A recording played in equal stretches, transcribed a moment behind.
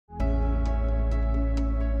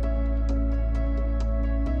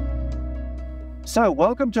So,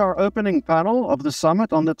 welcome to our opening panel of the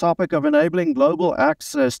summit on the topic of enabling global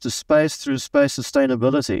access to space through space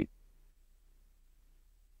sustainability.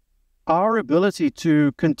 Our ability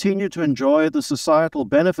to continue to enjoy the societal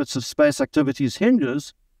benefits of space activities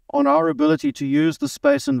hinges on our ability to use the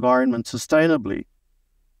space environment sustainably.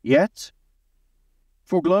 Yet,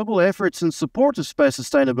 for global efforts in support of space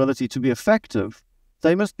sustainability to be effective,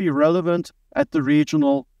 they must be relevant at the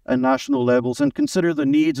regional and national levels and consider the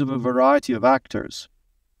needs of a variety of actors.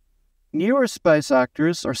 Newer space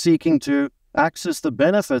actors are seeking to access the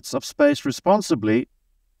benefits of space responsibly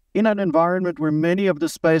in an environment where many of the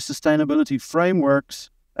space sustainability frameworks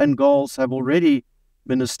and goals have already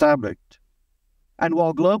been established. And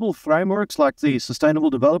while global frameworks like the Sustainable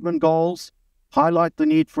Development Goals highlight the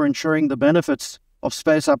need for ensuring the benefits of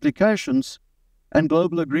space applications, and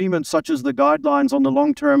global agreements such as the Guidelines on the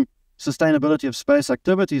Long-Term Sustainability of Space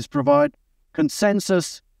Activities provide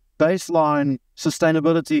consensus baseline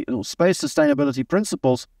sustainability or space sustainability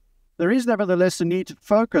principles, there is nevertheless a need to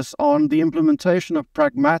focus on the implementation of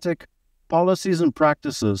pragmatic policies and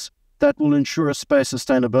practices that will ensure space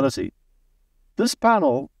sustainability. This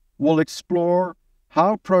panel will explore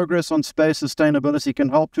how progress on space sustainability can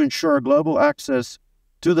help to ensure global access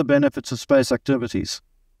to the benefits of space activities.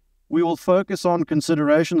 We will focus on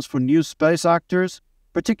considerations for new space actors,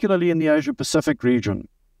 particularly in the Asia-Pacific region.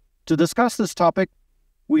 To discuss this topic,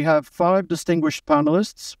 we have 5 distinguished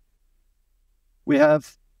panelists. We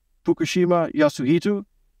have FUKUSHIMA Yasuhito,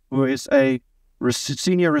 who is a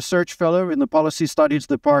Senior Research Fellow in the Policy Studies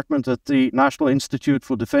Department at the National Institute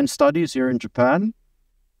for Defense Studies here in Japan.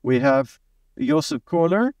 We have Josef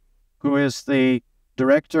KOLLER, who is the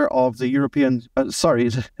Director of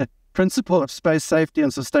the Principal of Space Safety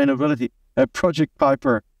and Sustainability at Project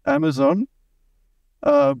Kuiper, Amazon.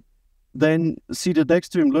 Then seated next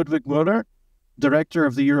to him, Ludwig MOELLER, Director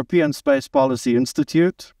of the European Space Policy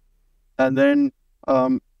Institute. And then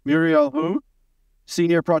Muriel HOOGHE,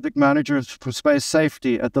 Senior Project Manager for Space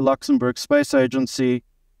Safety at the Luxembourg Space Agency.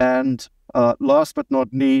 And last but not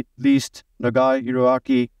least, NAGAI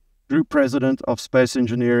Hiroki, Group President of Space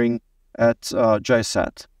Engineering at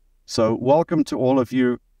JSAT. So welcome to all of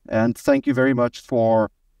you, and thank you very much for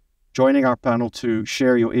joining our panel to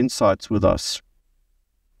share your insights with us.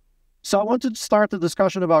 So I wanted to start the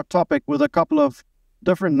discussion of our topic with a couple of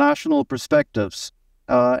different national perspectives,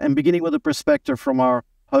 and beginning with a perspective from our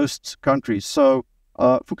host countries. So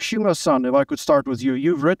Fukushima-san, if I could start with you.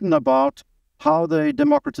 You've written about how the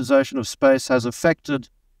democratization of space has affected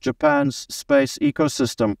Japan's space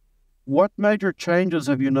ecosystem. What major changes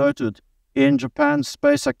have you noted in Japan's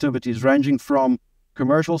space activities, ranging from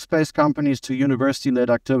commercial space companies to university-led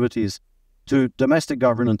activities to domestic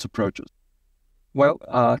governance approaches? Well,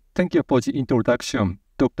 thank you for the introduction,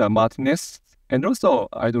 Dr. Martinez. And also,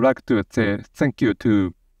 I'd like to say thank you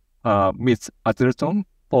to Ms. Atherton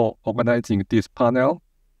for organizing this panel.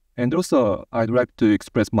 And also, I'd like to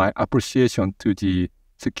express my appreciation to the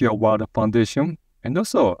Secure World Foundation and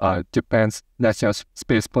also Japan's National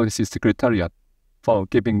Space Policy Secretariat for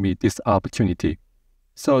giving me this opportunity.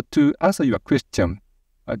 So to answer your question,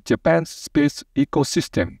 Japan's space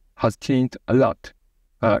ecosystem has changed a lot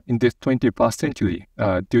in this 21st century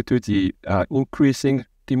due to the increasing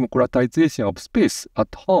democratization of space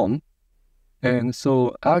at home. And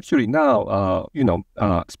so actually now,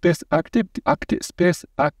 space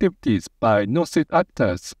activities by non-state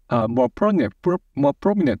actors are more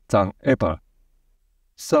prominent than ever.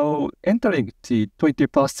 So entering the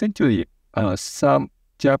 21st century, some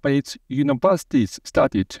Japanese universities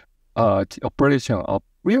started the operation of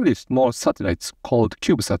really small satellites called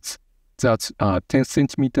CubeSats. That's 10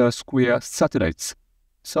 centimeter square satellites.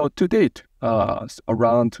 So to date,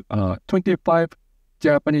 around 25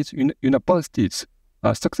 Japanese universities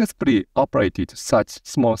successfully operated such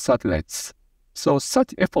small satellites. So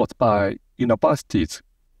such efforts by universities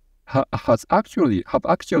have actually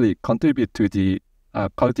contributed to the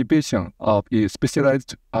cultivation of a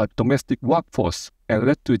specialized domestic workforce and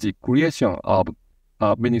led to the creation of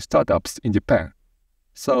many startups in Japan.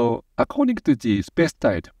 So according to the Space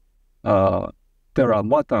Tide, there are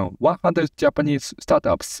more than 100 Japanese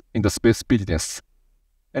startups in the space business.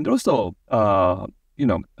 And also,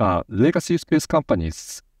 legacy space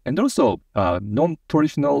companies and also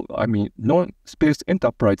non-traditional, non-space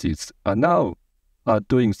enterprises are now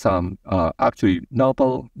doing some actually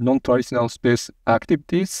novel, non-traditional space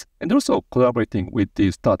activities and also collaborating with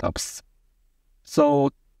these startups. So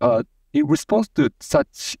in response to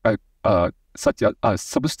such a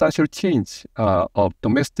substantial change of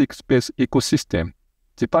domestic space ecosystem,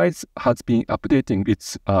 Japan has been updating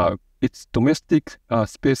its domestic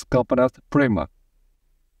space governance framework.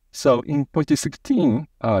 So in 2016,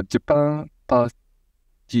 Japan passed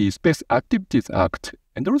the Space Activities Act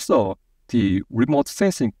and also the Remote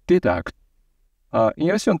Sensing Data Act. In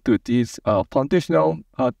addition to these foundational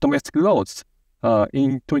domestic laws,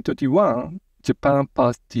 in 2021, Japan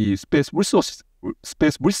passed the Space Resources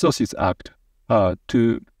Act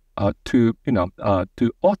to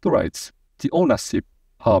authorize the ownership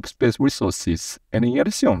of space resources. And in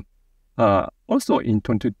addition, also in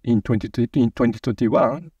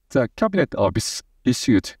 2021, the Cabinet Office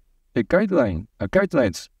issued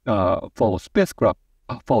guidelines for spacecraft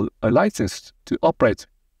for a license to operate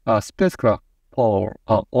spacecraft for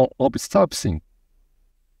orbit servicing.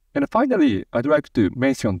 And finally, I'd like to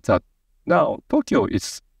mention that now Tokyo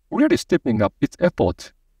is really stepping up its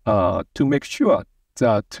effort to make sure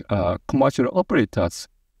that commercial operators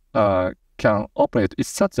can operate its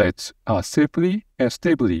satellites safely and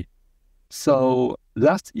stably. So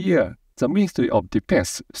last year, the Ministry of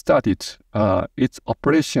Defense started its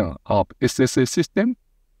operation of SSA system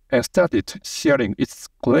and started sharing its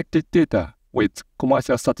collected data with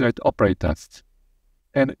commercial satellite operators.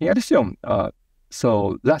 And in addition,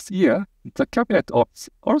 so last year, the Cabinet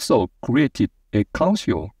also created a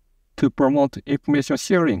council to promote information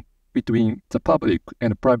sharing between the public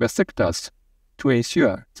and private sectors to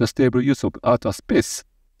ensure the stable use of outer space.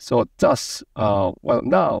 So thus,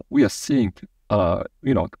 now we are seeing, a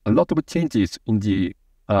lot of changes in the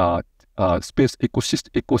space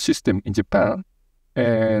ecosystem in Japan,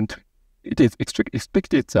 and it is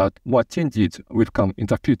expected that more changes will come in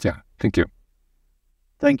the future. Thank you.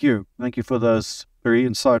 Thank you. Thank you for those very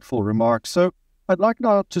insightful remarks. So I'd like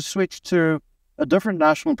now to switch to a different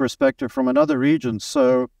national perspective from another region.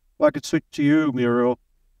 So if I could switch to you, Muriel.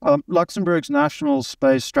 Luxembourg's national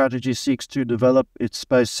space strategy seeks to develop its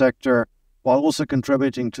space sector while also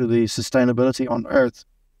contributing to the sustainability on Earth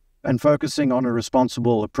and focusing on a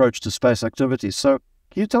responsible approach to space activities. So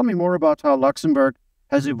can you tell me more about how Luxembourg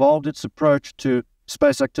has evolved its approach to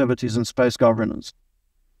space activities and space governance?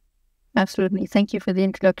 Absolutely. Thank you for the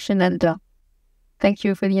introduction and thank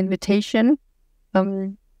you for the invitation.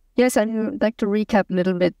 Yes, I'd like to recap a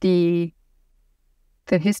little bit the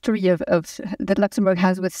history of that Luxembourg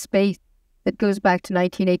has with space that goes back to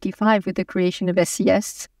 1985 with the creation of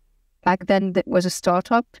SES. Back then, that was a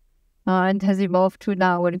startup and has evolved to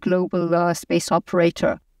now a global space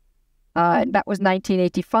operator. And that was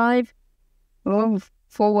 1985. Move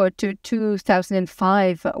forward to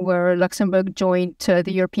 2005, where Luxembourg joined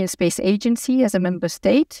the European Space Agency as a member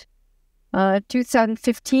state.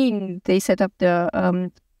 2015, they set up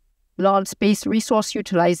the Land Space Resource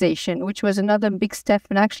Utilization, which was another big step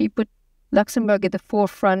and actually put Luxembourg at the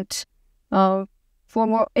forefront for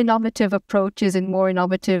more innovative approaches and more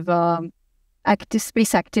innovative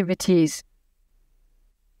space activities.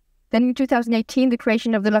 Then in 2018, the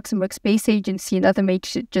creation of the Luxembourg Space Agency, another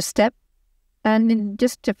major step. And in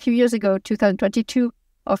just a few years ago, 2022,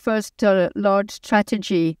 our first large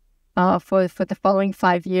strategy for the following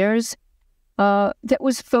 5 years that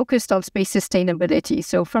was focused on space sustainability.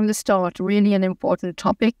 So from the start, really an important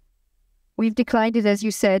topic. We've declined it, as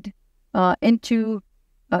you said, into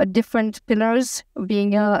different pillars,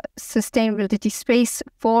 being sustainability space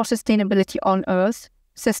for sustainability on Earth,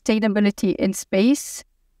 sustainability in space,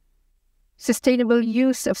 sustainable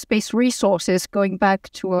use of space resources, going back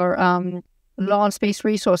to our law space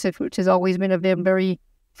resources, which has always been a very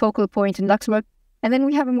focal point in Luxembourg. And then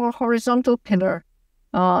we have a more horizontal pillar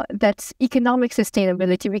that's economic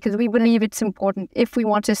sustainability, because we believe it's important, if we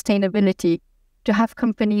want sustainability, to have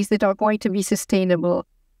companies that are going to be sustainable.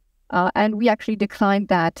 And we actually declined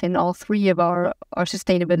that in all three of our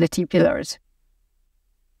sustainability pillars.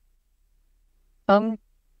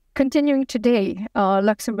 Continuing today,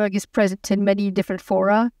 Luxembourg is present in many different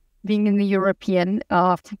fora, being in the European,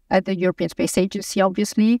 at the European Space Agency,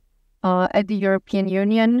 obviously, at the European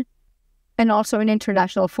Union, and also in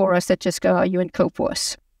international fora such as UN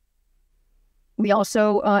COPUOS. We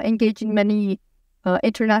also engage in many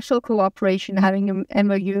international cooperation, having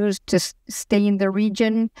MOUs to stay in the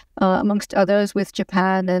region, amongst others with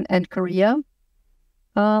Japan and Korea.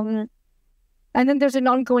 And then there's an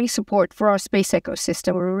ongoing support for our space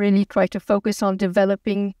ecosystem. We really try to focus on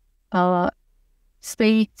developing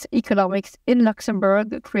space economics in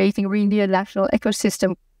Luxembourg, creating really a national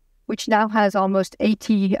ecosystem, which now has almost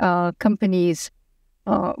 80 companies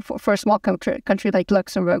for a small country like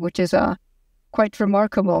Luxembourg, which is quite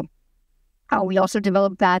remarkable. We also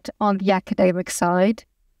developed that on the academic side,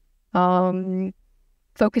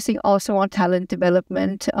 focusing also on talent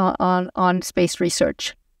development on space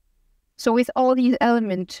research. So with all these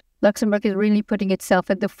elements, Luxembourg is really putting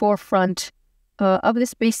itself at the forefront of the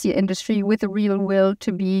space industry with a real will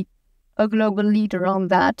to be a global leader on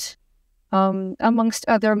that, amongst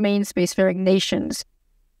other main spacefaring nations,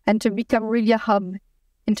 and to become really a hub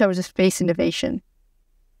in terms of space innovation.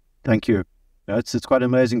 Thank you. It's quite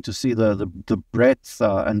amazing to see the breadth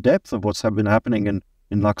and depth of what's been happening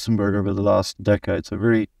in Luxembourg over the last decade. So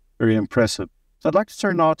very, very impressive. So I'd like to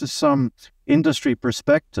turn now to some industry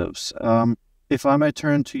perspectives. If I may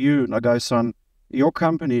turn to you, Nagai-san, your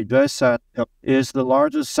company, JSAT, is the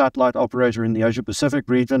largest satellite operator in the Asia-Pacific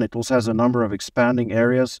region. It also has a number of expanding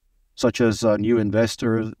areas, such as new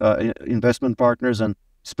investment partners and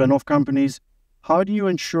spin-off companies. How do you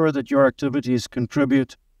ensure that your activities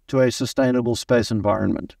contribute to a sustainable space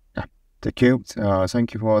environment? Thank you.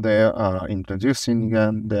 Thank you for the introducing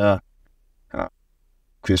and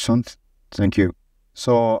questions. Thank you.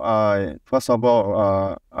 So, first of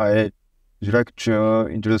all, I would like to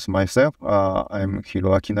introduce myself. I'm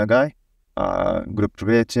Hiroaki Nagai, Group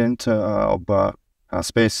President of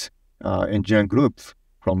Space Engineering Group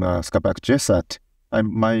from Skypark JSAT.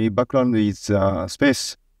 My background is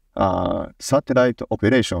space satellite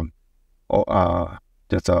operation.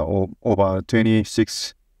 That's over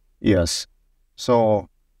 26 years. So,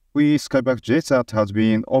 Skypark JSAT has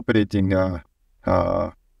been operating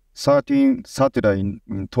 13 satellites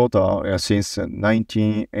in total since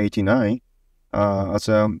 1989. As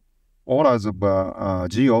owners of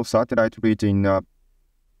GEO satellite fleet in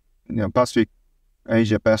Pacific,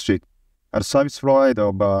 Asia Pacific, as service provider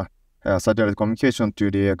of satellite communication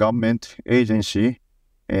to the government agency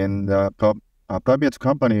and private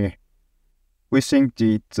company, we think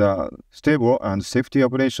that stable and safety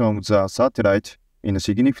operation of the satellite is a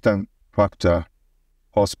significant factor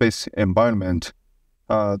for space environment.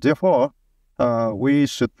 Therefore, we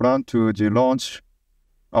should plan to launch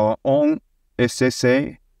our own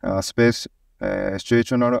SSA, Space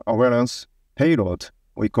Situational Awareness Payload,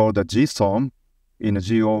 we call the GSOM, in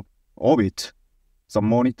GEO orbit, to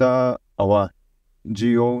monitor our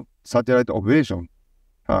GEO satellite operation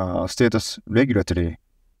status regularly.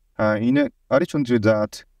 In addition to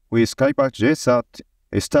that, Skypark JSAT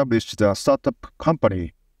established a startup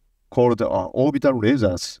company called Orbital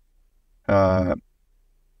Lasers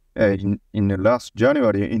in last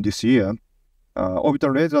January in this year.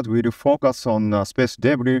 Orbital Lasers will focus on space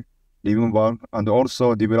debris removal and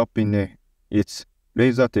also developing its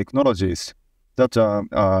laser technologies. That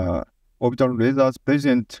Orbital Lasers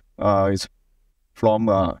president is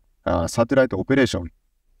from satellite operation.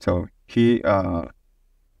 So he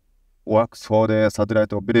works for the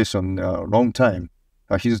satellite operation a long time.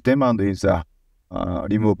 His demand is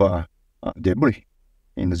remove debris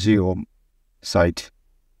in the GEO site.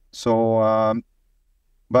 So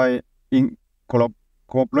by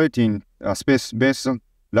incorporating space-based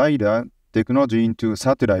LiDAR technology into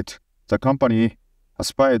satellite, the company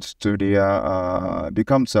aspires to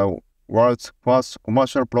become the world's first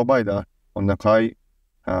commercial provider on the high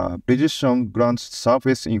precision ground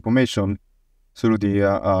surface information through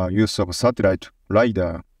the use of satellite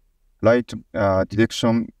LiDAR, light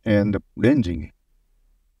detection and ranging.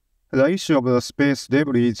 The issue of the space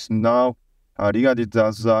debris is now regarded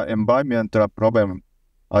as an environmental problem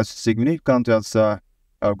as significant as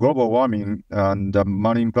global warming and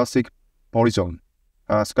marine plastic pollution.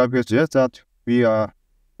 Skypark JSAT, we are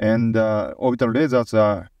and Orbital Lasers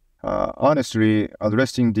are honestly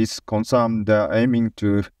addressing this concern, aiming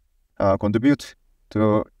to contribute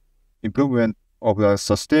to improvement of the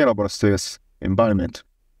sustainable space environment.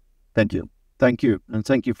 Thank you. Thank you. And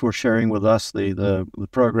thank you for sharing with us the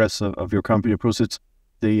progress of your company. Of course,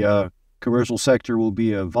 the commercial sector will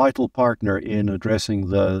be a vital partner in addressing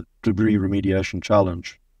the debris remediation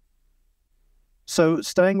challenge. So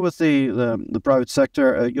staying with the private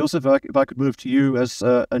sector, Josef, if I could move to you as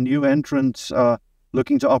a new entrant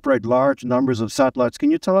looking to operate large numbers of satellites,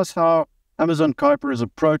 can you tell us how Amazon Kuiper has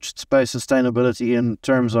approached space sustainability in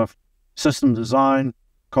terms of system design,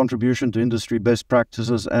 contribution to industry best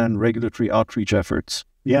practices, and regulatory outreach efforts?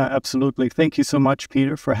 Yeah, absolutely. Thank you so much,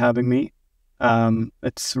 Peter, for having me.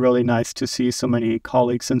 It's really nice to see so many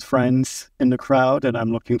colleagues and friends in the crowd, and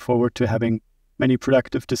I'm looking forward to having many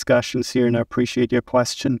productive discussions here, and I appreciate your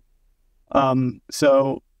question.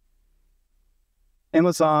 So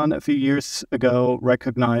Amazon a few years ago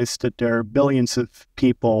recognized that there are billions of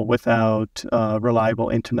people without reliable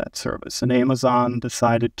internet service, and Amazon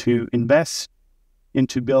decided to invest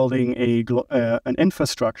into building an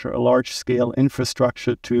infrastructure, a large-scale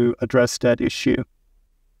infrastructure to address that issue,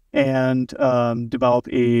 and develop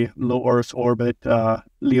a low Earth orbit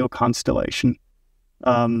LEO constellation.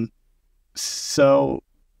 So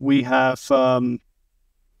we have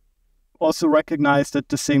also recognized at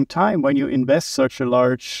the same time, when you invest such a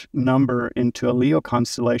large number into a LEO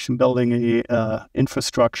constellation, building a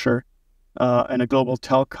infrastructure and a global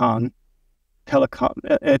telecom,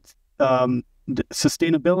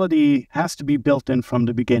 sustainability has to be built in from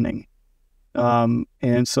the beginning.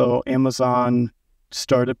 And so Amazon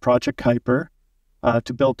started Project Kuiper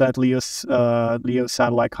to build that LEO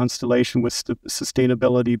satellite constellation with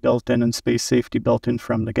sustainability built in and space safety built in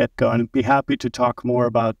from the get-go. And I'd be happy to talk more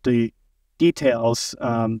about the details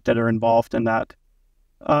that are involved in that.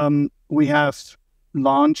 We have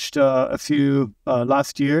launched a few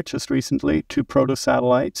last year, just recently, 2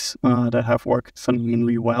 proto-satellites that have worked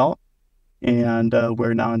phenomenally well. And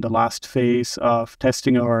we're now in the last phase of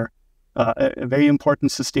testing our a very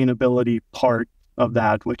important sustainability part of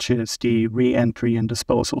that, which is the re-entry and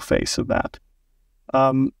disposal phase of that.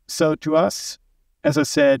 So to us, as I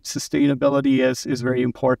said, sustainability is very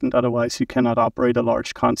important. Otherwise, you cannot operate a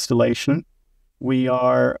large constellation. We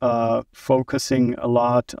are focusing a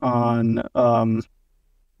lot on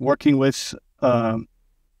working with the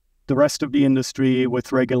rest of the industry,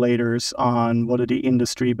 with regulators on what are the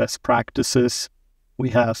industry best practices. We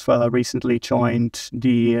have recently joined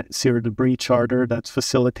the Zero Debris Charter that's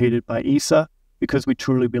facilitated by ESA because we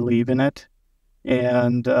truly believe in it.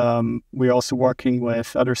 And we're also working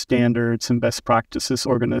with other standards and best practices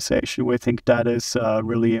organizations. We think that is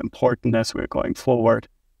really important as we're going forward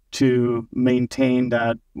to maintain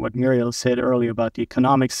that, what Muriel said earlier about the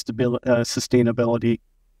economic sustainability,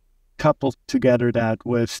 coupled together that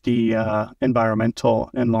with the environmental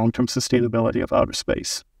and long-term sustainability of outer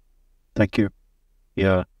space. Thank you.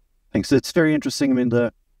 Yeah, thanks. It's very interesting. I mean,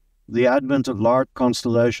 the advent of large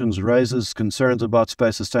constellations raises concerns about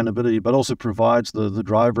space sustainability, but also provides the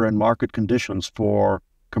driver and market conditions for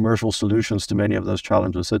commercial solutions to many of those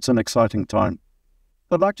challenges. It's an exciting time.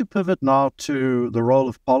 I'd like to pivot now to the role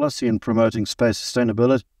of policy in promoting space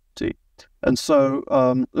sustainability. And so,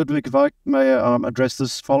 Ludwig, if I may address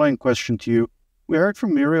this following question to you. We heard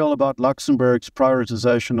from Muriel about Luxembourg's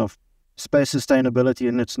prioritization of space sustainability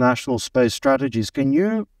in its national space strategies. Can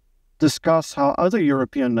you discuss how other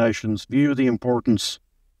European nations view the importance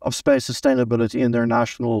of space sustainability in their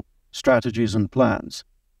national strategies and plans?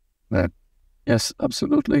 Yes,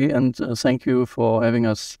 absolutely. And thank you for having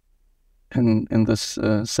us in this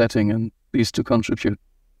setting and pleased to contribute.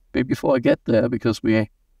 But before I get there, because we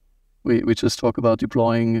just talk about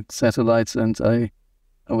deploying satellites, and I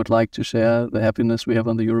would like to share the happiness we have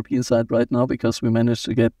on the European side right now because we managed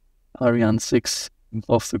to get Ariane 6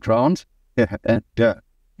 off the ground. Yeah.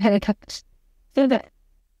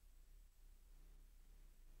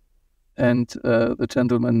 And the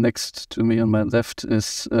gentleman next to me on my left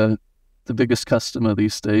is the biggest customer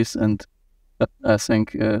these days. And I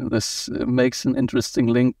think this makes an interesting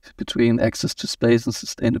link between access to space and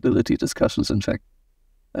sustainability discussions, in fact.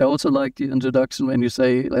 I also like the introduction when you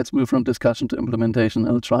say, let's move from discussion to implementation.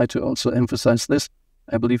 I'll try to also emphasize this.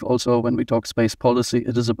 I believe also when we talk space policy,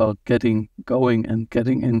 it is about getting going and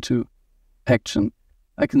getting into action.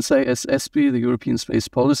 I can say as ESPI, the European Space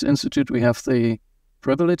Policy Institute, we have the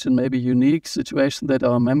privilege and maybe unique situation that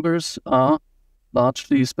our members are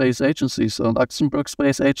largely space agencies. So Luxembourg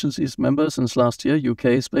Space Agency is member since last year,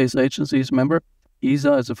 UK Space Agency is member,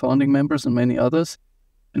 ESA is a founding member, and many others.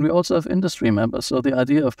 And we also have industry members. So the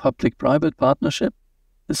idea of public-private partnership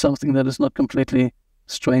is something that is not completely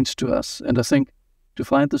strange to us. And I think to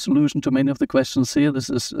find the solution to many of the questions here, this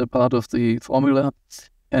is a part of the formula.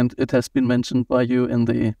 And it has been mentioned by you in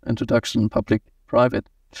the introduction, public-private.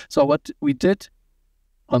 So what we did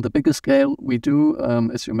on the bigger scale, we do,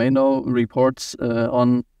 as you may know, reports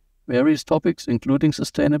on various topics, including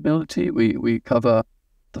sustainability. We cover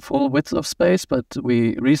the full width of space, but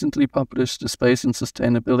we recently published the Space and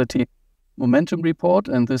Sustainability Momentum Report,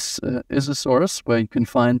 and this is a source where you can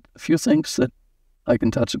find a few things that I can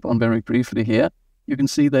touch upon very briefly here. You can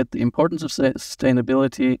see that the importance of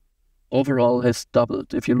sustainability overall has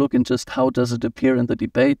doubled. If you look in just how does it appear in the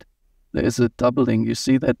debate, there is a doubling. You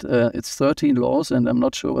see that it's 13 laws, and I'm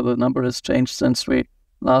not sure whether the number has changed since we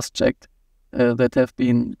last checked, that have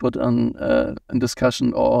been put on in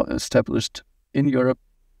discussion or established in Europe.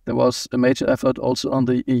 There was a major effort also on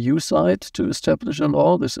the EU side to establish a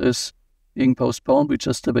law. This is being postponed. We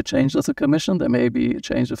just have a change of the Commission. There may be a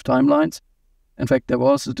change of timelines. In fact, there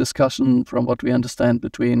was a discussion, from what we understand,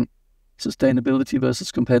 between sustainability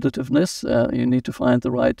versus competitiveness. You need to find the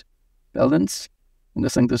right balance. And I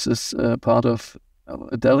think this is part of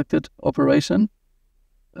a delicate operation.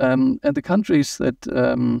 And the countries that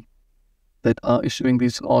are issuing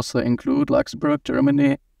these also include Luxembourg,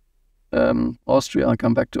 Germany, Austria. I'll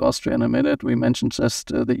come back to Austria in a minute. We mentioned just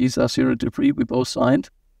the ESA Zero Debris we both signed.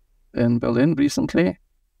 in Berlin recently.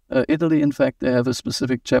 Italy, in fact, they have a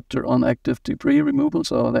specific chapter on active debris removal,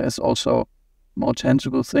 so there's also more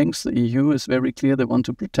tangible things. The EU is very clear they want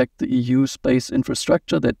to protect the EU space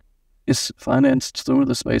infrastructure that is financed through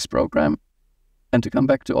the space program. And to come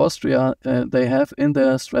back to Austria, they have in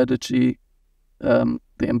their strategy the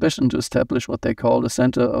ambition to establish what they call a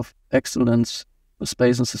Center of Excellence for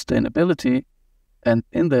Space and Sustainability. And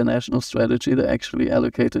in their national strategy, they actually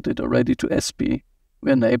allocated it already to ESPI.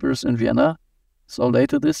 We're neighbors in Vienna. So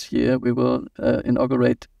later this year, we will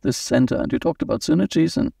inaugurate this center. And you talked about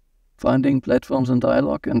synergies and finding platforms and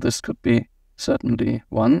dialogue, and this could be certainly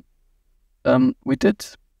one. We did,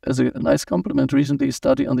 as a nice compliment, recently a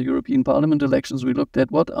study on the European Parliament elections. We looked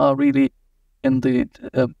at what are really in the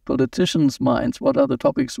politicians' minds, what are the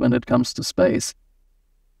topics when it comes to space.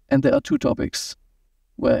 And there are two topics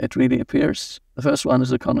where it really appears. The first one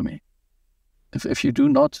is economy. If you do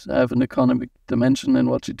not have an economic dimension in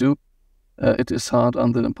what you do, it is hard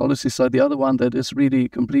on the policy side. The other one that is really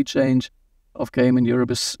complete change of game in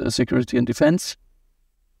Europe is security and defense,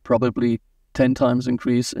 probably 10 times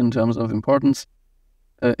increase in terms of importance.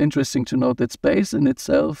 Interesting to note that space in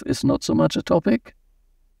itself is not so much a topic.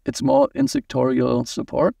 It's more in sectorial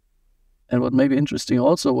support. And what may be interesting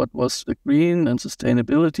also, what was the green and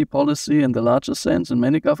sustainability policy in the larger sense in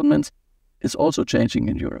many governments is also changing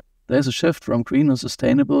in Europe. There's a shift from green and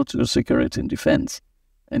sustainable to security and defense.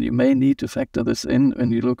 And you may need to factor this in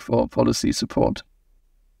when you look for policy support.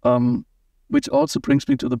 Which also brings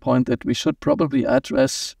me to the point that we should probably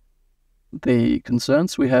address the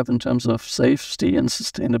concerns we have in terms of safety and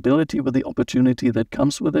sustainability with the opportunity that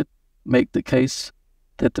comes with it, make the case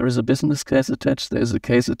that there is a business case attached, there is a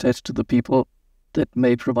case attached to the people that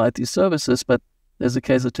may provide these services, but there's a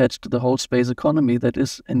case attached to the whole space economy that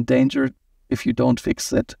is endangered if you don't fix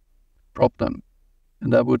that problem.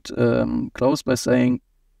 And I would close by saying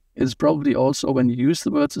it's probably also, when you use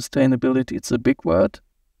the word sustainability, it's a big word.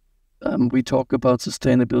 We talk about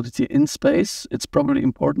sustainability in space. It's probably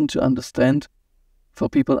important to understand for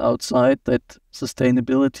people outside that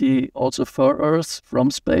sustainability also for Earth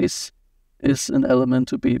from space is an element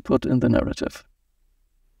to be put in the narrative.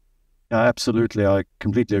 Yeah, absolutely. I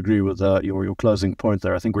completely agree with your closing point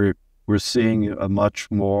there. I think we're seeing a much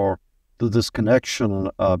more this connection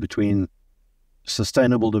between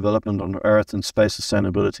sustainable development on Earth and space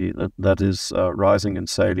sustainability that is rising in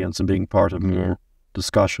salience and being part of more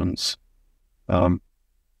discussions.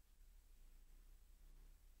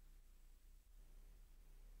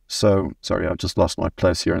 So sorry, I've just lost my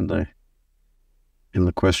place here in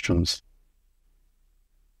the questions.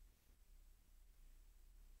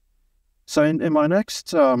 So in my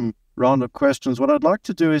next round of questions, what I'd like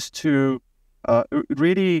to do is to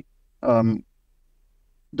really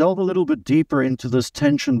delve a little bit deeper into this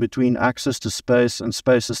tension between access to space and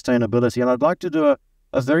space sustainability. And I'd like to do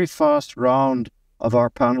a very fast round of our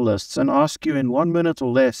panelists and ask you in 1 minute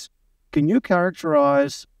or less, can you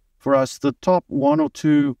characterize for us the top one or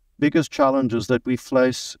two biggest challenges that we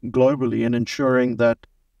face globally in ensuring that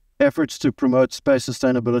efforts to promote space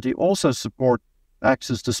sustainability also support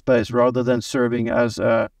access to space rather than serving as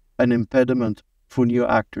an impediment for new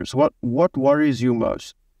actors? What worries you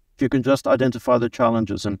most? If you can just identify the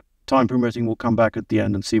challenges, and time permitting, we'll come back at the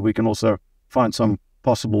end and see if we can also find some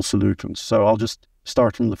possible solutions. So I'll just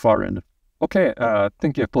start from the far end. Okay,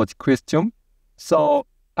 thank you for the question. So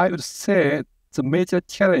I would say the major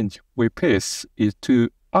challenge we face is to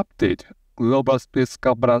update global space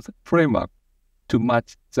governance framework to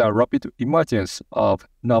match the rapid emergence of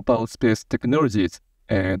novel space technologies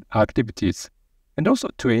and activities, and also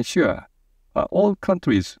to ensure all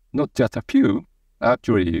countries, not just a few,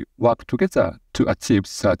 actually work together to achieve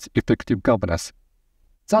such effective governance.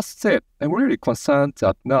 That said, I'm really concerned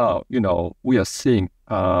that now, we are seeing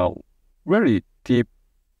very deep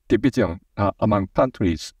division among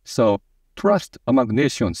countries. So trust among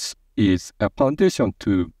nations is a foundation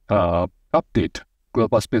to update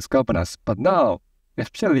global space governance. But now,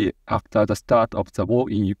 especially after the start of the war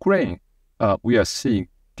in Ukraine, we are seeing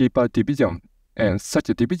deeper division. And such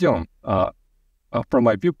a division, from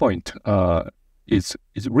my viewpoint, is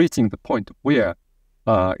reaching the point where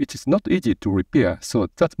it is not easy to repair. So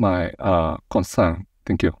that's my concern.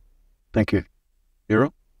 Thank you. Thank you.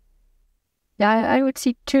 Hiro? Yeah, I would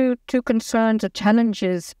see two concerns or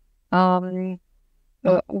challenges. One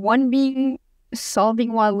being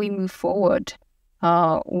solving while we move forward.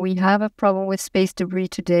 We have a problem with space debris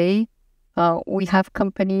today. We have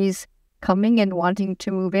companies coming and wanting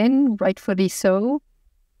to move in, rightfully so,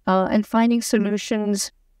 and finding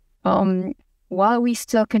solutions while we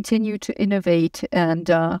still continue to innovate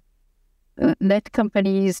and let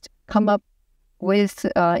companies come up with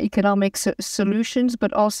economic solutions,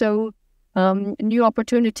 but also new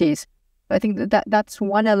opportunities. I think that's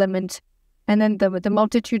one element. And then the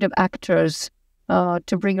multitude of actors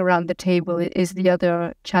to bring around the table is the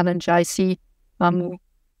other challenge I see.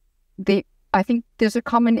 I think there's a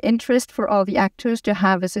common interest for all the actors to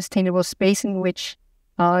have a sustainable space in which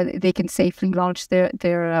they can safely launch their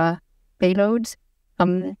payloads.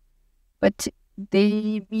 But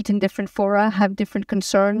they meet in different fora, have different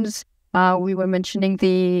concerns. We were mentioning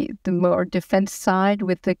the more defense side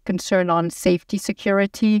with the concern on safety,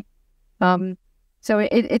 security. So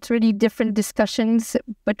it's really different discussions,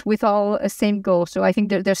 but with all a same goal. So I think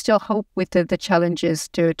there's still hope with the challenges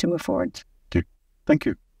to move forward. Thank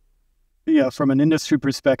you. Yeah, from an industry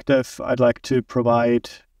perspective, I'd like to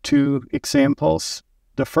provide two examples.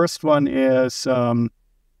 The first one is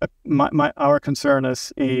our concern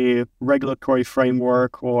is a regulatory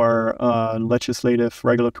framework or legislative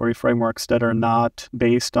regulatory frameworks that are not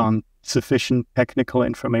based on sufficient technical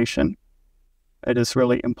information. It is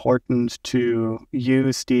really important to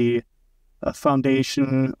use the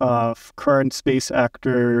foundation of current space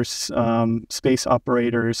actors, space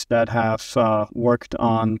operators that have worked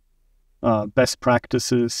on best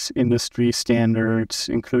practices, industry standards,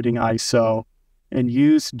 including ISO, and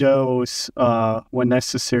use those when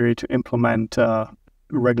necessary to implement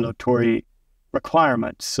regulatory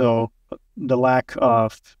requirements. So the lack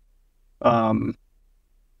of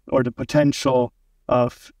or the potential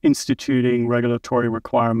of instituting regulatory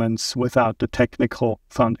requirements without the technical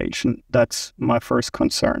foundation. That's my first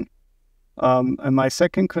concern. And my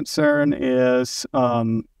second concern is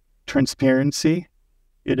transparency.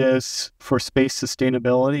 It is for space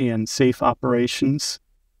sustainability and safe operations.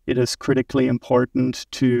 It is critically important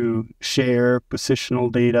to share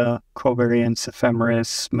positional data, covariance,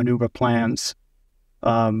 ephemeris, maneuver plans.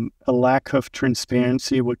 A lack of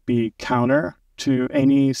transparency would be counter to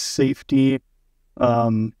any safety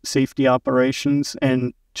operations.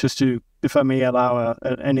 And just to, if I may allow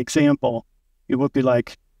an example, it would be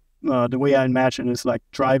like, the way I imagine is like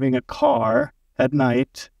driving a car at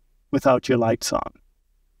night without your lights on.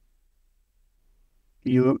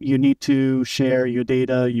 You need to share your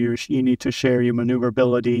data, you need to share your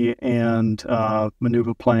maneuverability and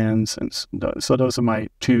maneuver plans. And so those are my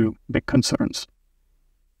two big concerns.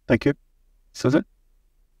 Thank you. Susan?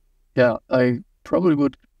 Yeah, I probably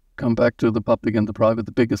would come back to the public and the private.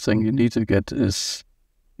 The biggest thing you need to get is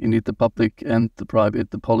you need the public and the private,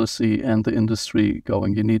 the policy and the industry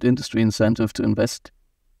going. You need industry incentive to invest.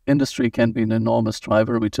 Industry can be an enormous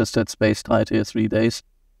driver. We just had Space Tide here 3 days.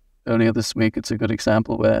 Earlier this week, it's a good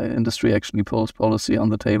example where industry actually pulls policy on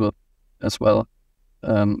the table as well.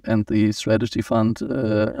 And the strategy fund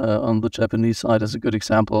on the Japanese side is a good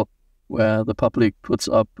example where the public puts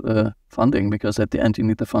up funding, because at the end you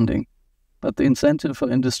need the funding. But the incentive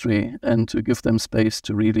for industry and to give them space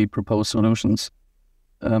to really propose solutions,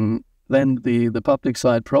 then the public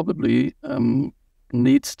side probably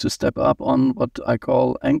needs to step up on what I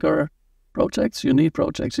call anchor projects. You need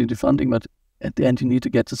projects, you need funding, but at the end you need to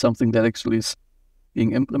get to something that actually is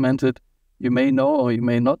being implemented. You may know or you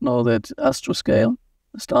may not know that Astroscale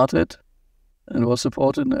started and was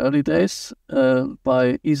supported in the early days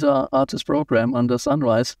by ESA Artist program under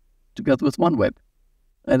Sunrise together with OneWeb.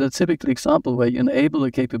 And a typical example where you enable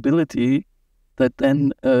a capability that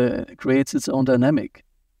then creates its own dynamic.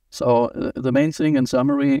 So the main thing in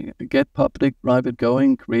summary, get public-private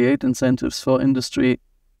going, create incentives for industry,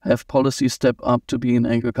 have policy step up to be an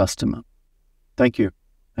anchor customer. Thank you.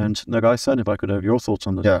 And Nagai-san, if I could have your thoughts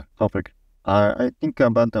on this topic. I think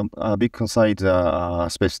about a big side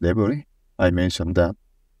space debris. I mentioned that.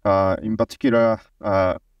 In particular,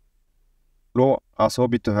 low Earth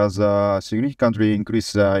orbit has significantly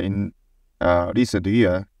increased in recent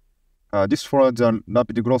year. This follows the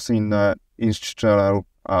rapid growth in institutional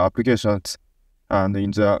applications and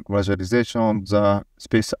in the gradualization of the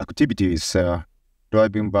space activities,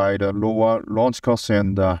 driven by the lower launch costs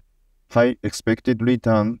and high expected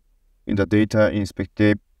return in the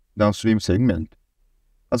data-intensive downstream segment.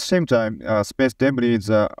 At the same time, space debris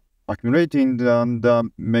is accumulating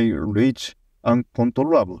and may reach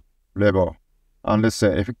uncontrollable level unless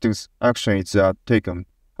effective action is taken.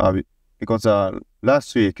 Because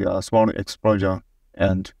last week, a small explosion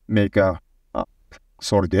and make a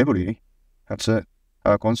solid debris.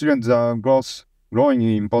 Considering the growing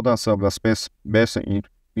importance of the space-based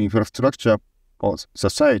infrastructure for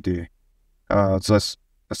society, the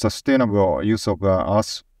sustainable use of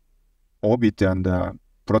Earth orbit and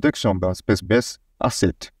protection of space-based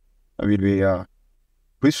asset will be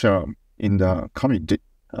crucial in the coming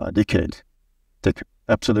decade.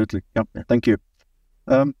 Absolutely. Yep. Thank you.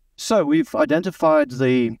 So we've identified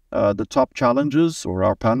the top challenges, or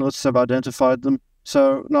our panelists have identified them.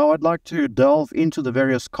 So now I'd like to delve into the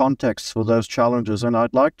various contexts for those challenges, and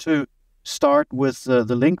I'd like to start with the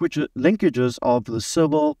linkages of the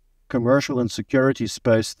civil, commercial, and security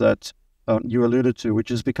space that you alluded to,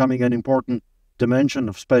 which is becoming an important dimension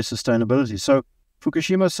of space sustainability. So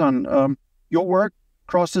Fukushima-san, your work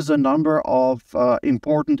crosses a number of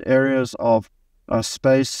important areas of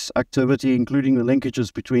space activity, including the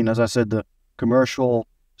linkages between, as I said, the commercial,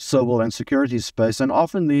 civil, and security space. And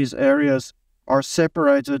often these areas are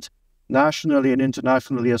separated nationally and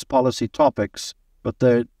internationally as policy topics, but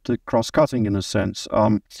they're cross-cutting in a sense.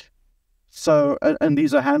 So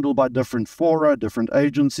these are handled by different fora, different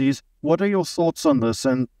agencies. What are your thoughts on this?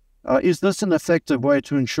 And is this an effective way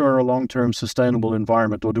to ensure a long-term sustainable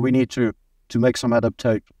environment, or do we need to make some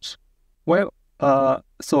adaptations? Well,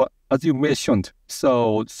 so as you mentioned,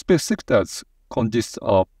 so space sectors consist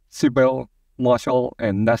of civil, martial,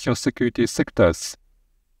 and national security sectors.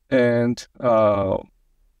 And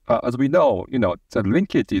as we know, the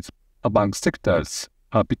linkages among sectors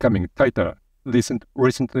are becoming tighter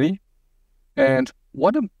recently. And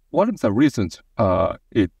one of the reasons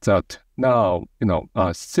is that now,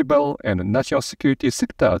 civil and national security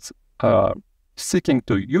sectors are seeking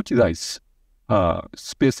to utilize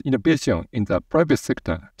space innovation in the private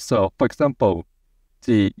sector. So, for example,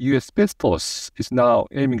 the U.S. Space Force is now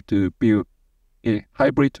aiming to build a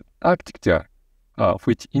hybrid architecture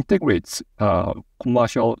which integrates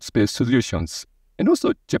commercial space solutions. And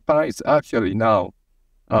also, Japan is actually now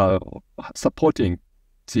supporting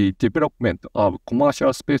the development of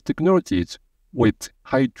commercial space technologies with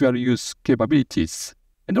high dual use capabilities,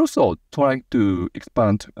 and also trying to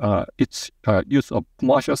expand its use of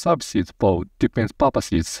commercial services for defense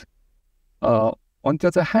purposes. On the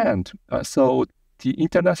other hand, so the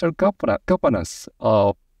international governance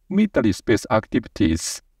of military space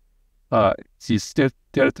activities is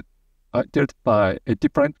dealt by a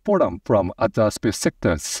different forum from other space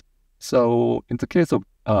sectors. So in the case of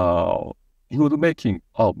rulemaking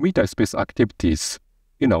of military space activities,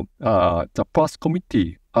 the first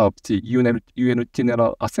committee of the UN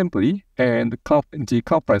General Assembly and the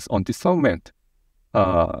Conference on Disarmament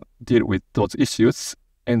deal with those issues,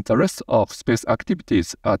 and the rest of space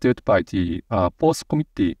activities are dealt by the fourth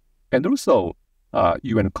committee and also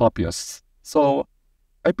UN COPIUS. So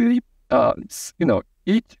I believe,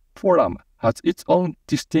 each forum has its own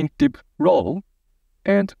distinctive role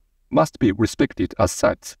and must be respected as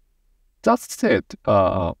such. That said,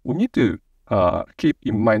 we need to keep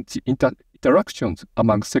in mind the interactions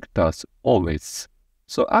among sectors always.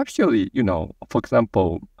 So actually, for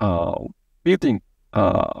example, building,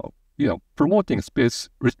 promoting space,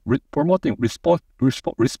 promoting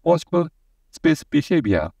responsible space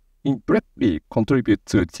behavior indirectly contribute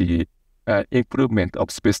to the improvement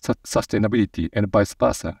of space sustainability and vice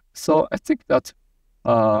versa. So I think that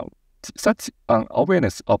such an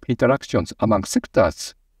awareness of interactions among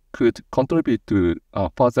sectors could contribute to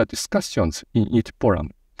further discussions in each forum.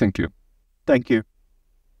 Thank you. Thank you.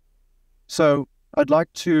 So I'd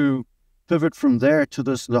like to pivot from there to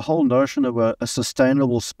the whole notion of a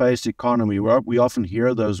sustainable space economy. We often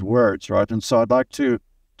hear those words, right? And so I'd like to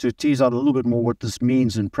tease out a little bit more what this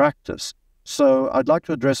means in practice. So I'd like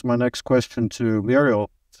to address my next question to Muriel.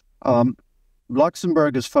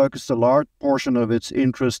 Luxembourg has focused a large portion of its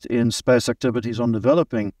interest in space activities on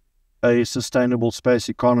developing a sustainable space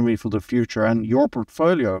economy for the future, and your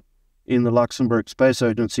portfolio in the Luxembourg Space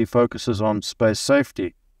Agency focuses on space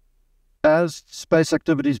safety. As space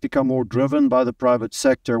activities become more driven by the private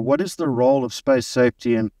sector, what is the role of space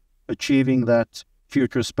safety in achieving that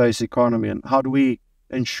future space economy, and how do we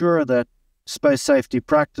ensure that space safety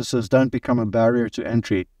practices don't become a barrier to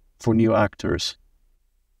entry for new actors?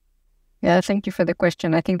 Yeah, thank you for the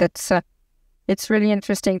question. I think that's it's really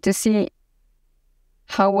interesting to see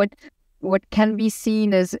how what can be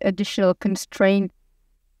seen as additional constraint,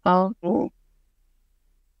 can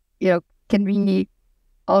be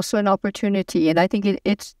also an opportunity. And I think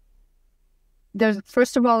there's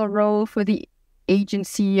first of all a role for the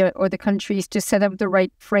agency or the countries to set up the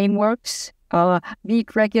right frameworks, be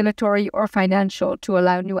it regulatory or financial, to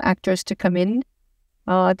allow new actors to come in.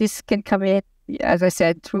 This can come in, as I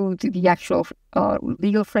said, through the actual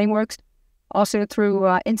legal frameworks, also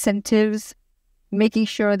through incentives, making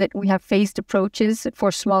sure that we have phased approaches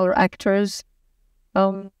for smaller actors,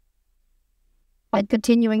 and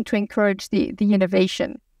continuing to encourage the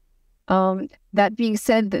innovation. That being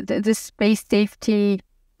said, the space safety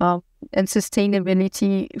and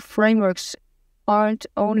sustainability frameworks aren't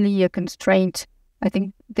only a constraint. I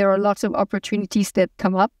think there are lots of opportunities that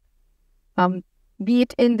come up. be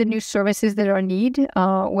it in the new services that are needed,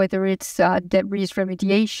 whether it's debris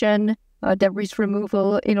remediation, debris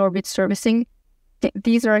removal, in-orbit servicing.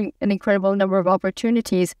 These are an incredible number of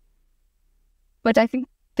opportunities. But I think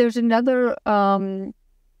there's another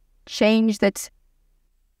change that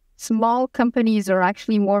small companies are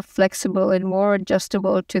actually more flexible and more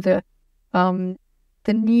adjustable to the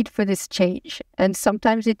need for this change. And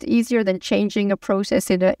sometimes it's easier than changing a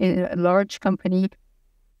process in a large company.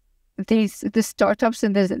 The startups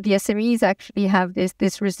and the SMEs actually have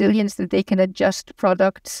this resilience that they can adjust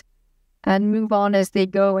products and move on as they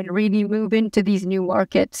go and really move into these new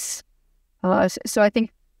markets. So I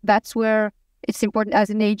think that's where it's important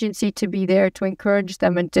as an agency to be there to encourage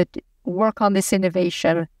them and to work on this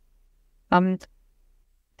innovation.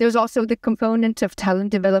 There's also the component of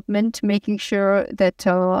talent development, making sure that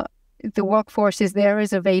the workforce is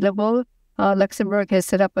available. Luxembourg has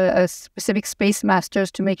set up a specific Space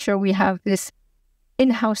Masters to make sure we have this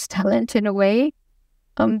in-house talent in a way.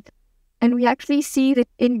 And we actually see that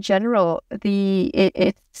in general,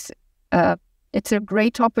 it's a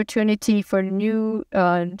great opportunity for new,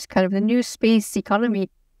 kind of the new space economy,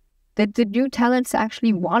 that the new talents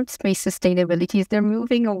actually want space sustainability. They're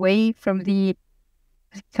moving away from the,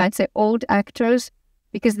 kind of say, old actors,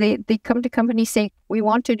 because they come to companies saying, we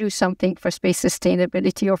want to do something for space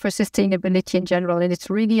sustainability or for sustainability in general. And it's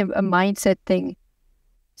really a mindset thing.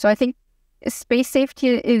 So I think space safety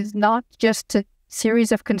is not just a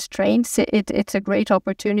series of constraints. It's a great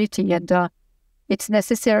opportunity, and it's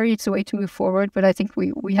necessary. It's a way to move forward, but I think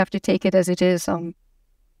we have to take it as it is.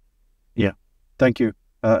 Yeah, thank you.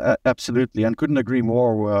 Absolutely, and couldn't agree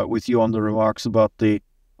more with you on the remarks about the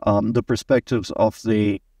perspectives of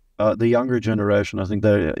the younger generation. I think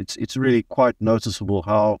that it's really quite noticeable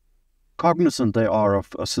how cognizant they are of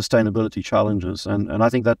sustainability challenges, and I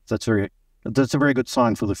think that's a very good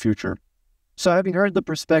sign for the future. So, having heard the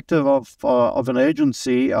perspective of an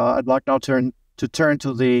agency, I'd like now to turn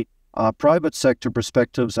to the private sector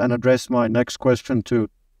perspectives and address my next question to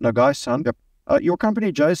Nagai-san. Your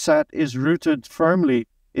company, JSAT, is rooted firmly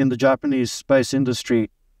in the Japanese space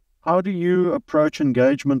industry. How do you approach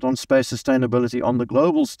engagement on space sustainability on the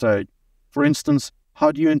global stage? For instance,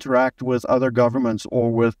 how do you interact with other governments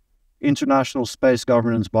or with international space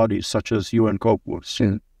governance bodies such as UN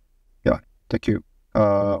COPUS? Yeah, thank you.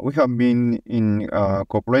 We have been in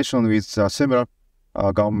cooperation with several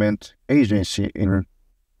government agencies in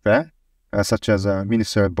Japan, such as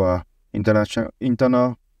Ministry of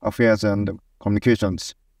Internal Affairs and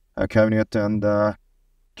Communications, Cabinet and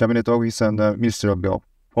Cabinet Office, and Ministry of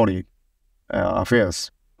Foreign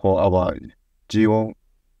Affairs for our GEO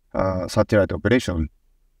satellite operation.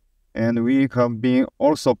 And we have been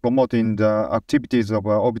also promoting the activities of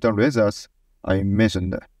orbital lasers I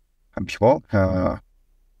mentioned before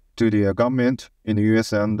to the government in the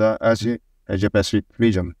US and Asia-Pacific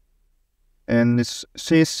region. And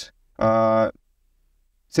since Setsuko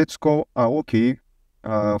Aoki,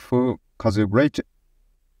 who has a great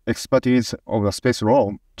expertise of the space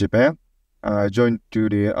law, Japan, joined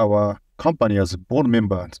to our company as board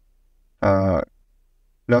members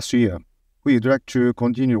last year, we would like to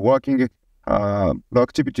continue working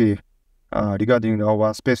proactivity regarding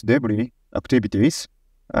our space debris activities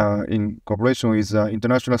in cooperation with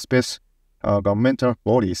international space governmental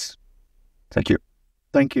bodies. Thank you.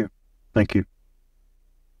 Thank you. Thank you.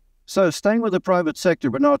 So staying with the private sector,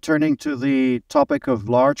 but now turning to the topic of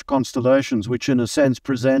large constellations, which in a sense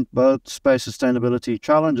present both space sustainability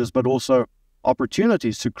challenges, but also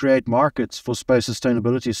opportunities to create markets for space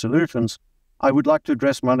sustainability solutions, I would like to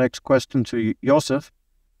address my next question to Josef.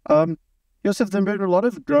 Josef, there have been a lot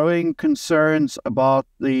of growing concerns about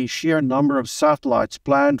the sheer number of satellites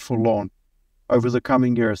planned for launch over the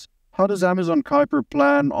coming years. How does Amazon Kuiper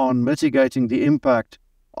plan on mitigating the impact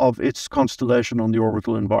of its constellation on the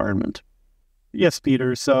orbital environment? Yes,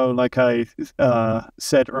 Peter. So like I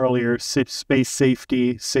said earlier, space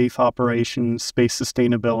safety, safe operations, space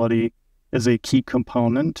sustainability is a key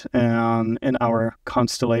component in our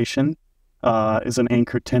constellation, is an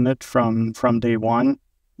anchor tenet from day one.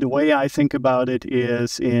 The way I think about it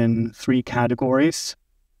is in three categories.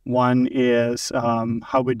 One is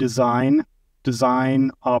how we design,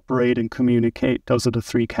 operate, and communicate. Those are the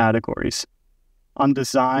three categories. On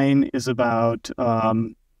design is about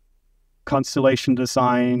constellation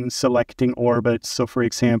design, selecting orbits. So for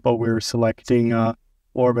example, we're selecting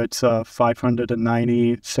orbits of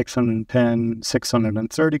 590, 610,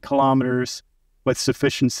 630 kilometers with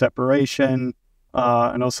sufficient separation,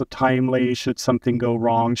 and also timely. Should something go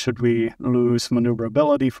wrong, should we lose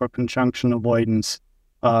maneuverability for conjunction avoidance,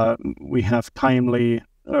 we have timely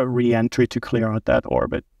re-entry to clear out that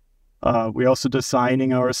orbit. We're also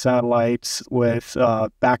designing our satellites with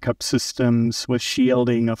backup systems, with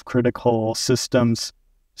shielding of critical systems.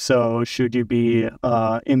 So should you be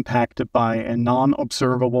impacted by a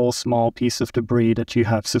non-observable small piece of debris, that you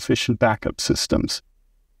have sufficient backup systems.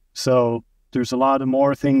 So there's a lot of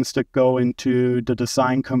more things that go into the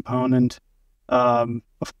design component.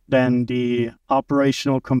 Then the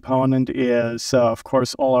operational component is, of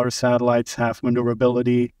course, all our satellites have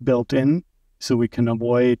maneuverability built in, so we can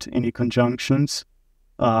avoid any conjunctions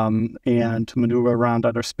and maneuver around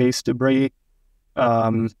other space debris.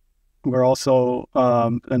 We're also,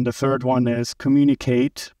 and the third one is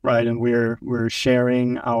communicate, right? And we're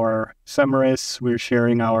sharing our ephemeris, we're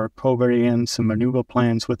sharing our covariance and maneuver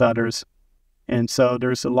plans with others. And so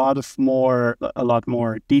there's a lot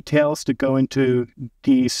more details to go into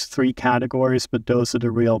these three categories, but those are the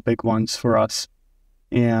real big ones for us.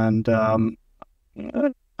 And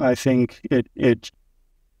I think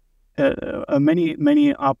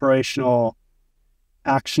many operational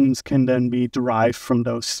actions can then be derived from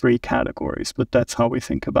those three categories, but that's how we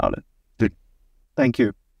think about it. Thank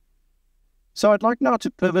you. So I'd like now to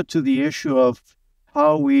pivot to the issue of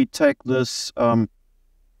how we take this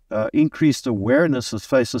increased awareness of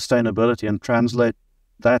space sustainability and translate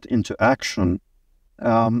that into action.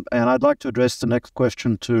 And I'd like to address the next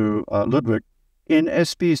question to Ludwig. In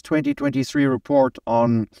SP's 2023 report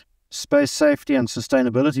on space safety and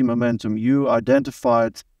sustainability momentum, you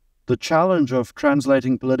identified the challenge of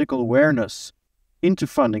translating political awareness into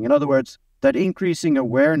funding. In other words, that increasing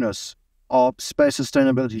awareness of space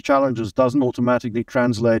sustainability challenges doesn't automatically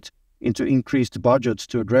translate into increased budgets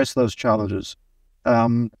to address those challenges.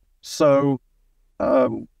 So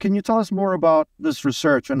can you tell us more about this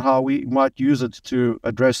research and how we might use it to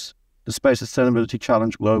address the space sustainability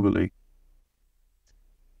challenge globally?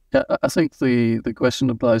 Yeah, I think the question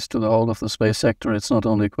applies to the whole of the space sector. It's not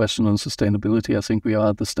only a question on sustainability. I think we are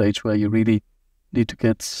at the stage where you really need to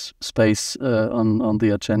get space on the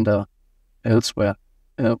agenda elsewhere.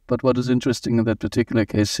 But what is interesting in that particular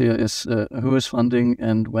case here is who is funding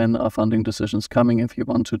and when are funding decisions coming if you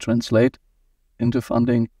want to translate into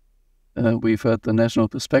funding. We've heard the national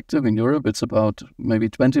perspective in Europe. It's about maybe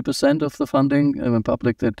 20% of the funding in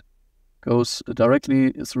public that goes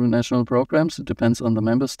directly through national programs. It depends on the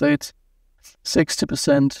member states.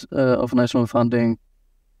 60% of national funding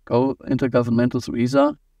go intergovernmental through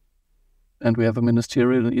ESA. And we have a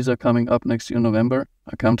ministerial in ESA coming up next year in November.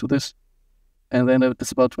 I'll come to this. And then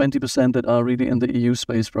it's about 20% that are really in the EU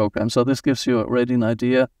space program. So this gives you already an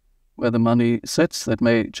idea where the money sits. That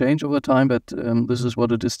may change over time, but this is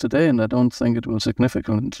what it is today, and I don't think it will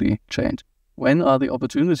significantly change. When are the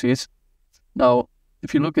opportunities? Now,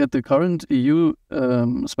 if you look at the current EU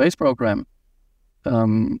space program,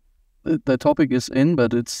 the topic is in,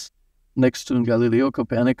 but it's next to Galileo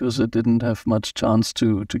Copernicus. It didn't have much chance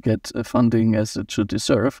to get funding as it should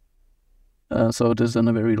deserve. So it is on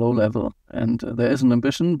a very low level. And there is an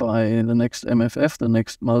ambition by the next MFF, the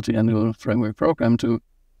next multi-annual framework program, to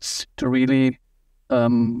really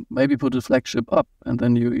maybe put a flagship up, and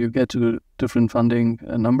then you get to different funding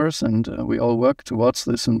numbers, and we all work towards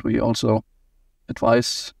this, and we also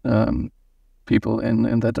advise people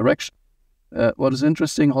in that direction. What is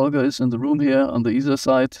interesting, Holger is in the room here on the ESA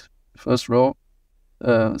side, first row,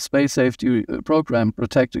 Space Safety Program,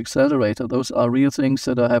 Protect, Accelerator. Those are real things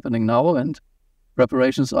that are happening now, and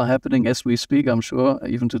preparations are happening as we speak. I'm sure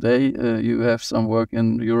even today you have some work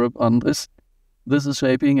in Europe on this. This is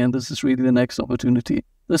shaping, and this is really the next opportunity.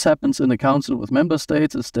 This happens in the council with member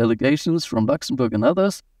states, as delegations from Luxembourg and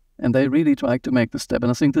others, and they really try to make the step. And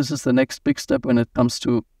I think this is the next big step when it comes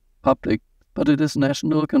to public. But it is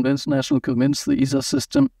national, convince the ESA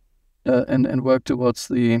system, and work towards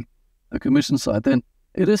the Commission side. Then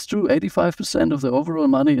it is true, 85% of the overall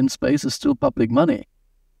money in space is still public money.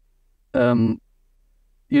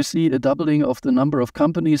 You see a doubling of the number of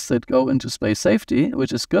companies that go into space safety,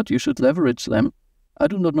 which is good. You should leverage them. I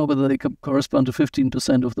do not know whether they correspond to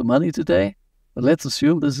 15% of the money today, but let's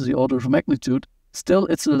assume this is the order of magnitude. Still,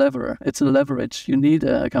 it's a lever. It's a leverage. You need,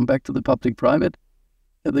 come back to the public-private,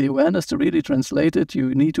 the awareness to really translate it.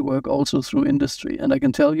 You need to work also through industry. And I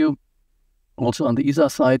can tell you, also on the ESA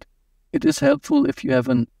side, it is helpful if you have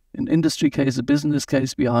an industry case, a business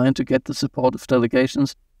case behind to get the support of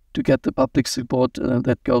delegations, to get the public support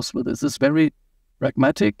that goes with this. It's very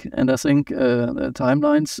pragmatic, and I think the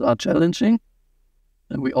timelines are challenging.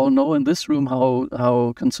 And we all know in this room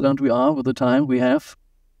how concerned we are with the time we have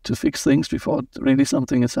to fix things before really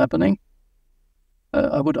something is happening.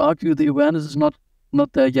 I would argue the awareness is not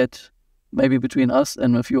there yet. Maybe between us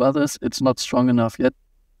and a few others, it's not strong enough yet.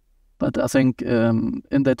 But I think in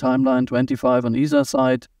the timeline, 25 on ESA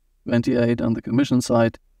side, 28 on the Commission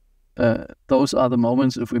side. Those are the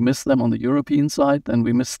moments, if we miss them on the European side, then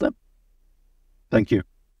we miss them. Thank you.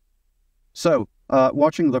 So,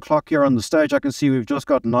 watching the clock here on the stage, I can see we've just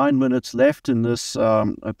got 9 minutes left in this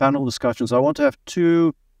panel discussion. So I want to have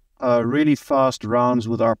two really fast rounds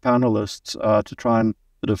with our panelists to try and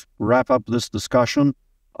sort of wrap up this discussion.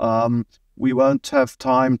 We won't have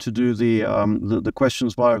time to do the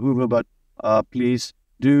questions via Hoover, but please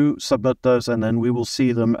do submit those, and then we will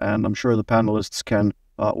see them, and I'm sure the panelists can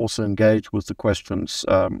also engage with the questions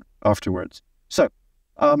afterwards. So,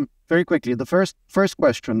 very quickly, the first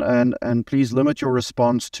question, and please limit your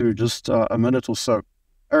response to just a minute or so.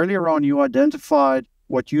 Earlier on, you identified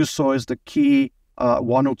what you saw as the key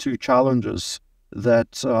one or two challenges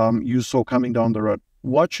that you saw coming down the road.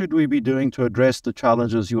 What should we be doing to address the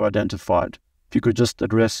challenges you identified? If you could just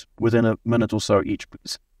address within a minute or so each,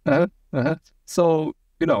 please. So,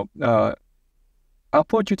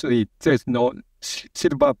 unfortunately, there's no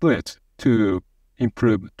silver bullet to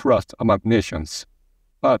improve trust among nations.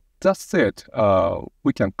 But that said,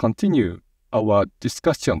 we can continue our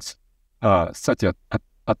discussions, such as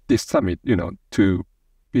at this summit, to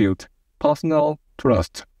build personal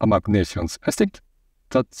trust among nations. I think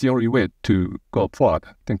that's the only way to go forward.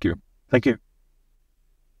 Thank you. Thank you.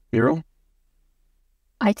 Muriel?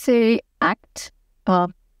 I'd say act.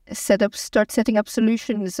 Start setting up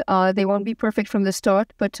solutions. They won't be perfect from the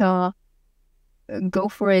start, but go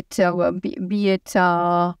for it. Be it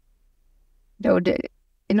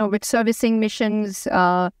with servicing missions,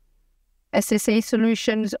 SSA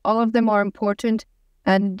solutions. All of them are important,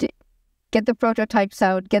 and get the prototypes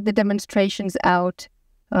out, get the demonstrations out,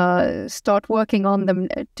 start working on them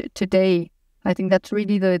today. I think that's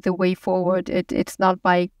really the way forward. It's not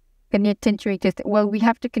by continuing to we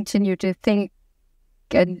have to continue to think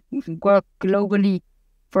and work globally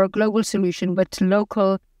for a global solution, but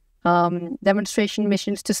local demonstration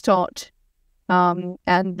missions to start, and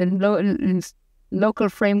the local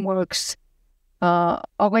frameworks are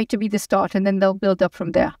going to be the start, and then they'll build up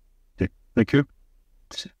from there. Thank you.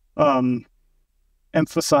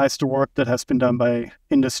 Emphasize the work that has been done by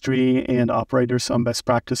industry and operators on best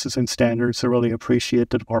practices and standards. I really appreciate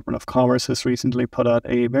the Department of Commerce has recently put out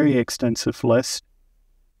a very extensive list,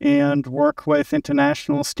 and work with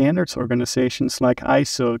international standards organizations like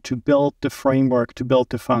ISO to build the framework, to build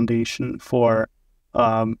the foundation for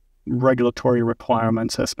regulatory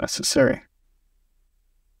requirements as necessary.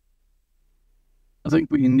 I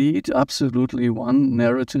think we need absolutely one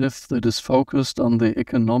narrative that is focused on the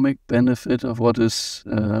economic benefit of what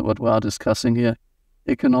we are discussing here.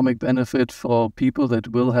 Economic benefit for people that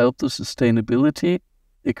will help the sustainability,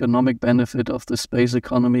 economic benefit of the space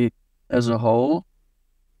economy as a whole,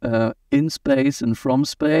 in space and from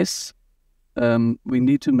space. We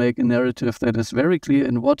need to make a narrative that is very clear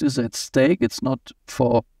in what is at stake. It's not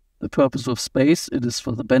for the purpose of space, it is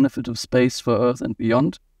for the benefit of space, for Earth and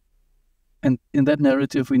beyond. And in that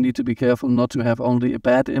narrative, we need to be careful not to have only a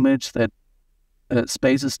bad image that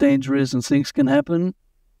space is dangerous and things can happen.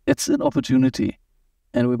 It's an opportunity.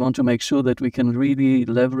 And we want to make sure that we can really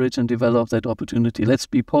leverage and develop that opportunity. Let's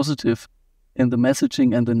be positive in the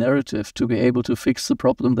messaging and the narrative to be able to fix the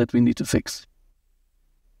problem that we need to fix.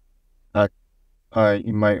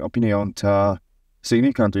 In my opinion,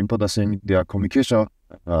 significant importance in their communication,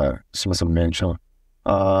 mentioned.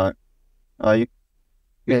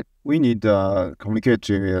 We need to communicate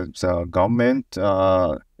with the government,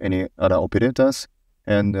 any other operators,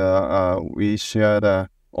 and we share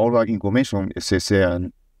all our information,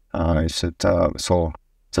 SSA, and so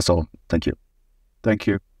that's all. Thank you. Thank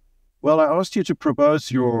you. Well, I asked you to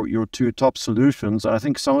propose your two top solutions. I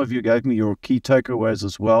think some of you gave me your key takeaways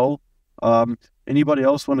as well. Anybody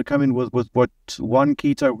else want to come in with what one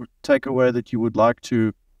key takeaway that you would like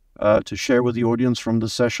to share with the audience from the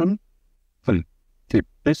session? Please.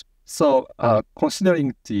 So,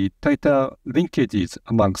 considering the tighter linkages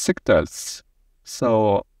among sectors,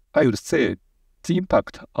 so I would say the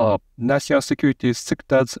impact of national security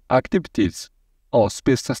sector's activities on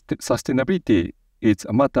space sustainability is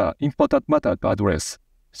a important matter to address.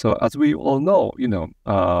 So, as we all know,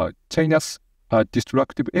 China's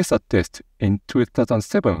destructive asset test in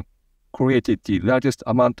 2007 created the largest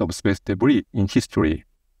amount of space debris in history.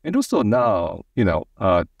 And also now,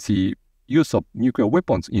 the use of nuclear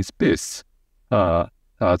weapons in space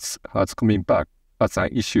has coming back as an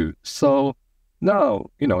issue. So now,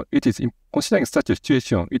 it is considering such a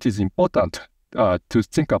situation, it is important to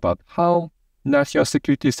think about how national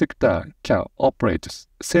security sector can operate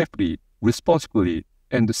safely, responsibly,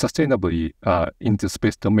 and sustainably in the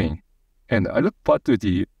space domain. And I look forward to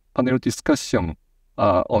the panel discussion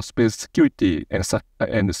on space security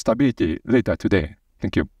and stability later today.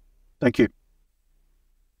 Thank you. Thank you.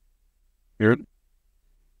 Muriel?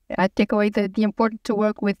 I take away the importance to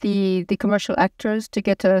work with the commercial actors to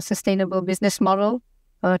get a sustainable business model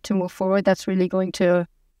to move forward. That's really going to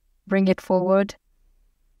bring it forward.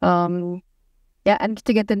 And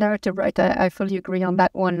to get the narrative right, I fully agree on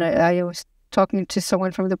that one. I was talking to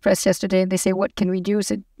someone from the press yesterday, and they say, what can we do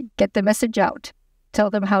to get the message out? Tell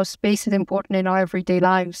them how space is important in our everyday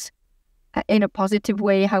lives, in a positive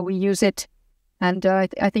way, how we use it. And I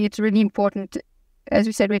think it's really important. As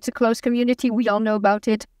we said, it's a close community. We all know about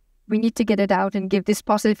it. We need to get it out and give this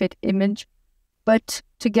positive image, but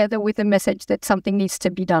together with a message that something needs to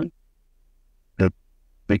be done.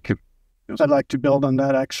 Thank you. I'd like to build on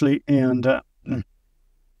that, actually, and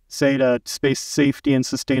say that space safety and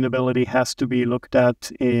sustainability has to be looked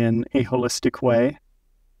at in a holistic way.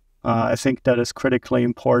 I think that is critically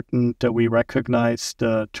important that we recognize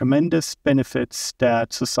the tremendous benefits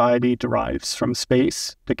that society derives from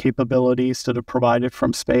space, the capabilities that are provided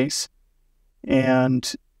from space.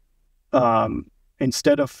 And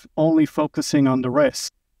instead of only focusing on the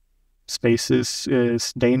risk, space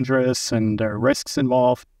is dangerous and there are risks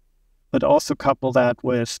involved, but also couple that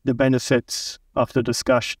with the benefits of the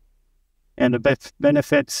discussion and the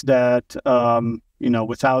benefits that,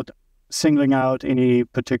 without singling out any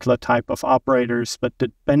particular type of operators, but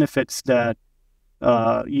the benefits that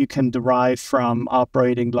you can derive from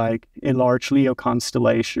operating like a large LEO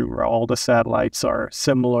constellation where all the satellites are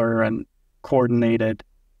similar and coordinated,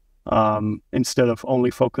 instead of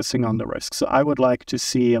only focusing on the risk. So I would like to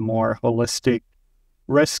see a more holistic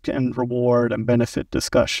risk and reward and benefit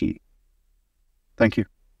discussion. Thank you.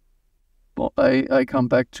 Well, I come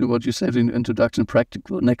back to what you said in the introduction.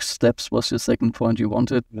 Practical next steps was your second point you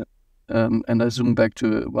wanted. And I zoom back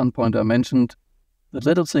to one point I mentioned, the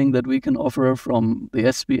little thing that we can offer from the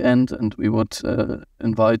SB end, and we would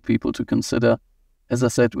invite people to consider. As I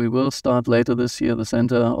said, we will start later this year the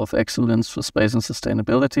Center of Excellence for Space and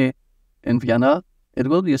Sustainability in Vienna. It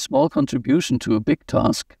will be a small contribution to a big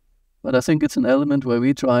task, but I think it's an element where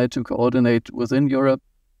we try to coordinate within Europe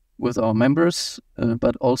with our members,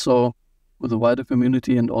 but also with the wider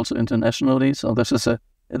community and also internationally. So this is a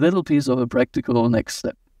little piece of a practical next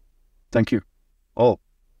step. Thank you.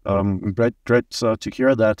 Great to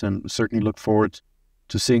hear that, and certainly look forward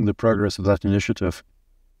to seeing the progress of that initiative.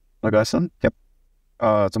 Nagai-san? Yep.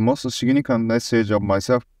 The most significant message of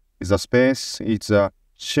myself is that space is a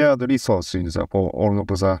shared resource for all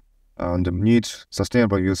of us and need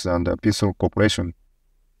sustainable use and peaceful cooperation.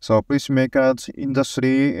 So policymakers,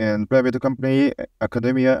 industry and private company,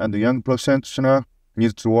 academia and young professionals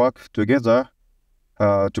need to work together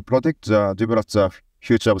to protect the develop the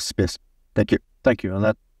future of space. Thank you. Thank you.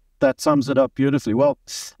 And that sums it up beautifully. Well,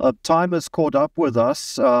 time has caught up with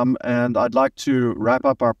us, and I'd like to wrap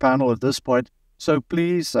up our panel at this point. So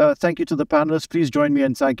please, thank you to the panelists. Please join me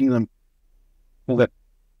in thanking them. Okay.